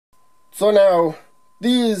So now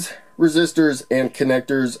these resistors and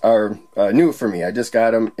connectors are new for me. I just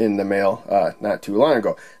got them in the mail not too long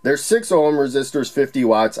ago. They're 6 ohm resistors, 50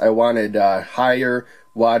 watts. I wanted higher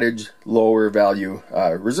wattage, lower value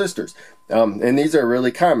resistors. And these are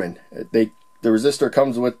really common. The resistor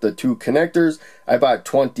comes with the 2 connectors. I bought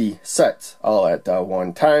 20 sets all at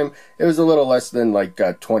one time. It was a little less than like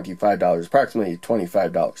 $25, approximately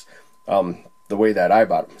 $25, the way that I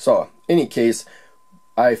bought them. So, any case,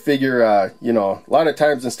 I figure, you know, a lot of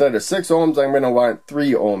times instead of 6 ohms, I'm going to want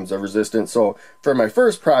 3 ohms of resistance. So, for my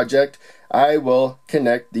first project, I will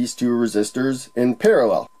connect these 2 resistors in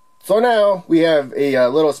parallel. So now we have a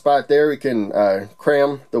little spot there. We can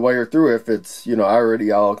cram the wire through if it's, you know,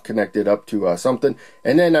 already all connected up to something.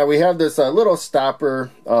 And then we have this little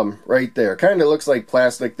stopper right there. Kind of looks like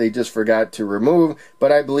plastic they just forgot to remove,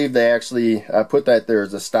 but I believe they actually put that there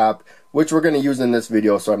as a stop, which we're going to use in this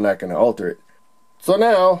video, so I'm not going to alter it. So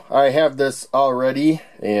now I have this all ready,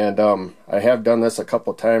 and I have done this a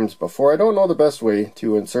couple times before. I don't know the best way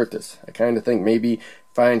to insert this. I kind of think maybe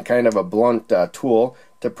find kind of a blunt tool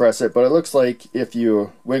to press it, but it looks like if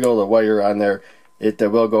you wiggle the wire on there, it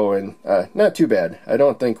will go in not too bad. I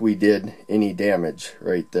don't think we did any damage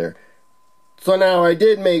right there. So now I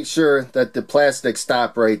did make sure that the plastic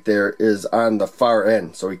stop right there is on the far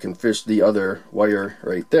end, so we can fish the other wire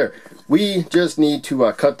right there. We just need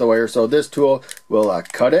to cut the wire, so this tool will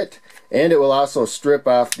cut it, and it will also strip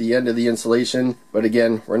off the end of the insulation. But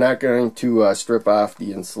again, we're not going to strip off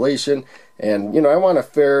the insulation. And you know, I want a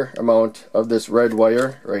fair amount of this red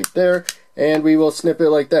wire right there, and we will snip it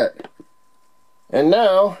like that. And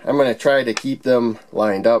now I'm going to try to keep them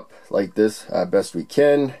lined up like this best we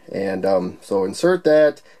can. And so insert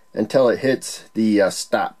that until it hits the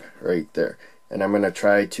stop right there. And I'm going to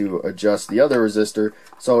try to adjust the other resistor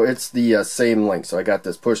so it's the same length. So I got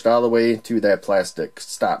this pushed all the way to that plastic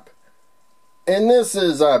stop. And this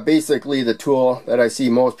is basically the tool that I see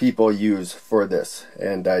most people use for this.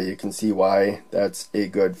 And you can see why that's a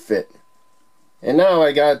good fit. And now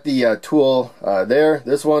I got the tool there.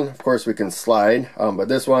 This one, of course, we can slide. But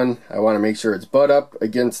this one, I want to make sure it's butt up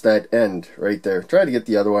against that end right there. Try to get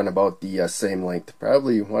the other one about the same length.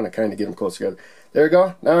 Probably want to kind of get them close together. There we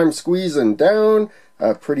go. Now I'm squeezing down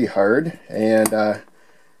pretty hard. And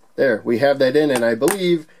there, we have that in. And I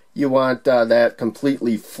believe you want that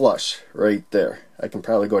completely flush right there. I can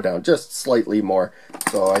probably go down just slightly more.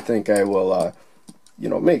 So I think I will, you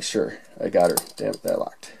know, make sure I got her. Damn, that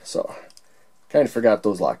locked. So kind of forgot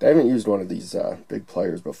those locked. I haven't used one of these big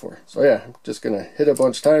pliers before. So yeah, I'm just going to hit a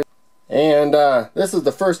bunch of times. And this is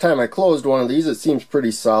the first time I closed one of these. It seems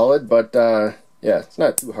pretty solid, but yeah, it's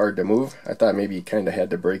not too hard to move. I thought maybe you kind of had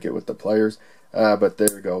to break it with the pliers. But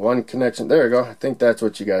there we go, one connection, there we go. I think that's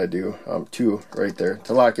what you got to do, 2 right there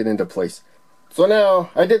to lock it into place. So now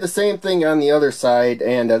I did the same thing on the other side,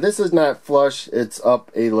 and this is not flush, it's up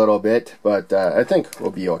a little bit, but I think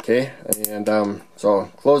we'll be okay. And so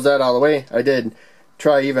close that all the way. I did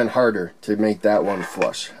try even harder to make that one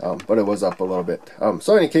flush, but it was up a little bit.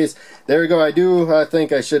 So in any case, there we go. I do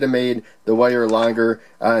think I should have made the wire longer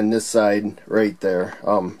on this side right there,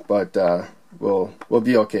 but we'll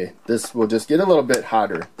be okay. This will just get a little bit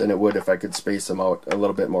hotter than it would if I could space them out a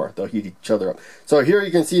little bit more. They'll heat each other up. So here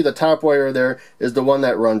you can see the top wire there is the one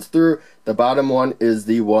that runs through. The bottom one is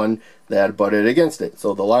the one that butted against it.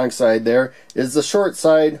 So the long side there is the short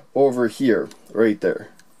side over here, right there.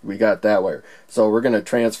 We got that wire. So we're going to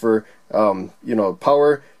transfer, you know,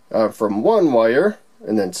 power from one wire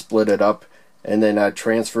and then split it up and then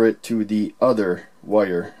transfer it to the other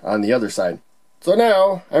wire on the other side. So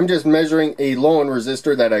now I'm just measuring a lone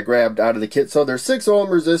resistor that I grabbed out of the kit. So they're 6 ohm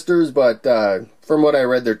resistors, but from what I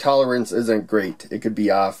read, their tolerance isn't great. It could be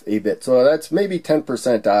off a bit. So that's maybe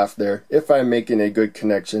 10% off there if I'm making a good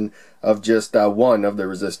connection of just one of the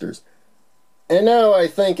resistors. And now I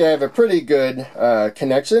think I have a pretty good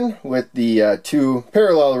connection with the 2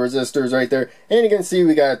 parallel resistors right there. And you can see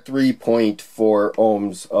we got 3.4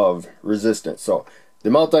 ohms of resistance. So the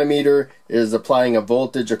multimeter is applying a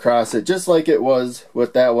voltage across it just like it was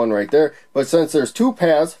with that one right there. But since there's 2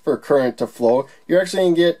 paths for current to flow, you're actually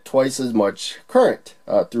going to get twice as much current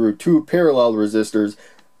through 2 parallel resistors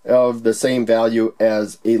of the same value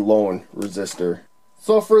as a lone resistor.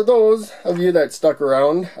 So for those of you that stuck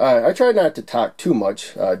around, I tried not to talk too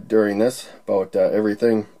much during this about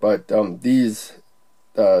everything, but these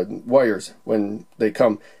wires, when they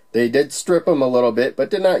come, They did strip them a little bit, but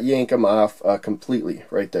did not yank them off completely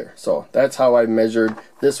right there. So that's how I measured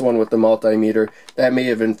this one with the multimeter. That may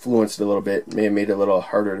have influenced a little bit, may have made it a little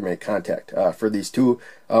harder to make contact. For these two,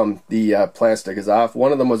 the plastic is off.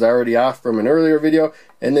 One of them was already off from an earlier video,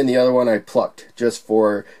 and then the other one I plucked just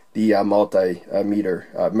for the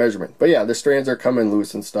multimeter measurement. But yeah, the strands are coming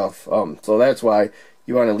loose and stuff, so that's why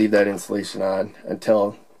you want to leave that insulation on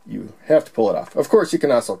until you have to pull it off. Of course, you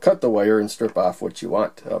can also cut the wire and strip off what you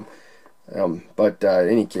want. But in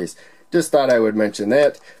any case, just thought I would mention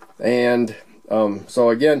that. And so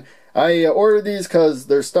again, I ordered these because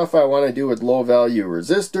there's stuff I want to do with low value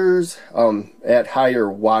resistors at higher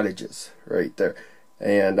wattages right there.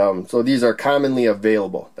 And so these are commonly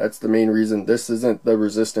available. That's the main reason. This isn't the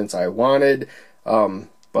resistance I wanted,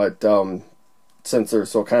 but since they're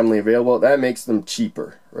so commonly available, that makes them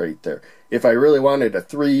cheaper right there. If I really wanted a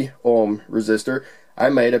 3 ohm resistor, I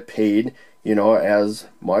might have paid, you know, as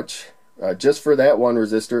much just for that one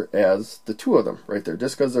resistor as the 2 of them right there,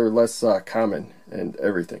 just because they're less common and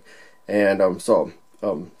everything. And so a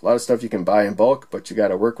lot of stuff you can buy in bulk, but you got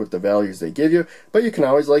to work with the values they give you. But you can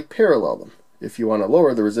always like parallel them if you want to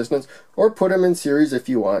lower the resistance, or put them in series if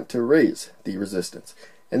you want to raise the resistance.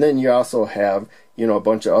 And then you also have, you know, a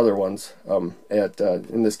bunch of other ones at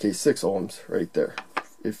in this case 6 ohms right there,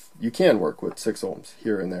 if you can work with 6 ohms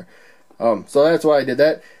here and there. So that's why I did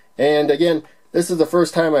that. And again, this is the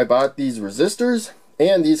first time I bought these resistors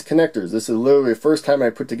and these connectors. This is literally the first time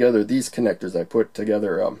I put together these connectors. I put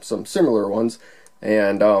together some similar ones,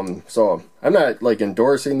 and so I'm not like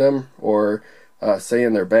endorsing them or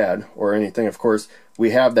saying they're bad or anything. Of course,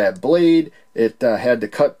 we have that blade. It had to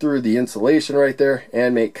cut through the insulation right there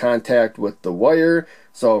and make contact with the wire.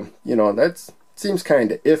 So, you know, that seems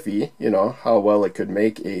kind of iffy, you know, how well it could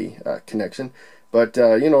make a connection. But,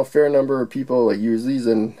 you know, a fair number of people use these,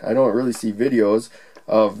 and I don't really see videos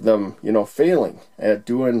of them, you know, failing at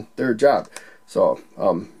doing their job. So,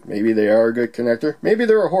 maybe they are a good connector. Maybe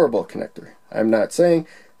they're a horrible connector. I'm not saying.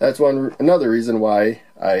 That's another reason why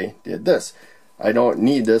I did this. I don't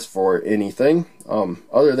need this for anything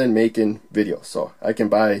other than making videos. So I can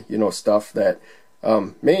buy, you know, stuff that I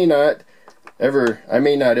may not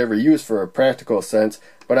ever use for a practical sense,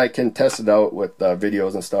 but I can test it out with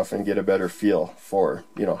videos and stuff and get a better feel for,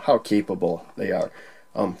 you know, how capable they are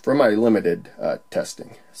from my limited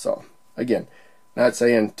testing. So again, not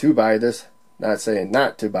saying to buy this, not saying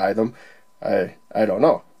not to buy them. I don't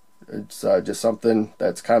know. It's just something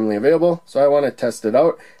that's commonly available, so I want to test it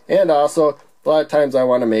out. And also, a lot of times I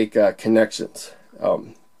want to make connections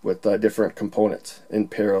with different components in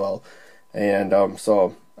parallel, and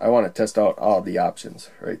so I want to test out all the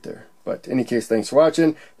options right there. But in any case, thanks for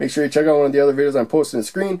watching. Make sure you check out one of the other videos I'm posting on the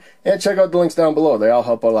screen, and check out the links down below. They all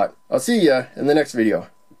help a lot. I'll see ya in the next video.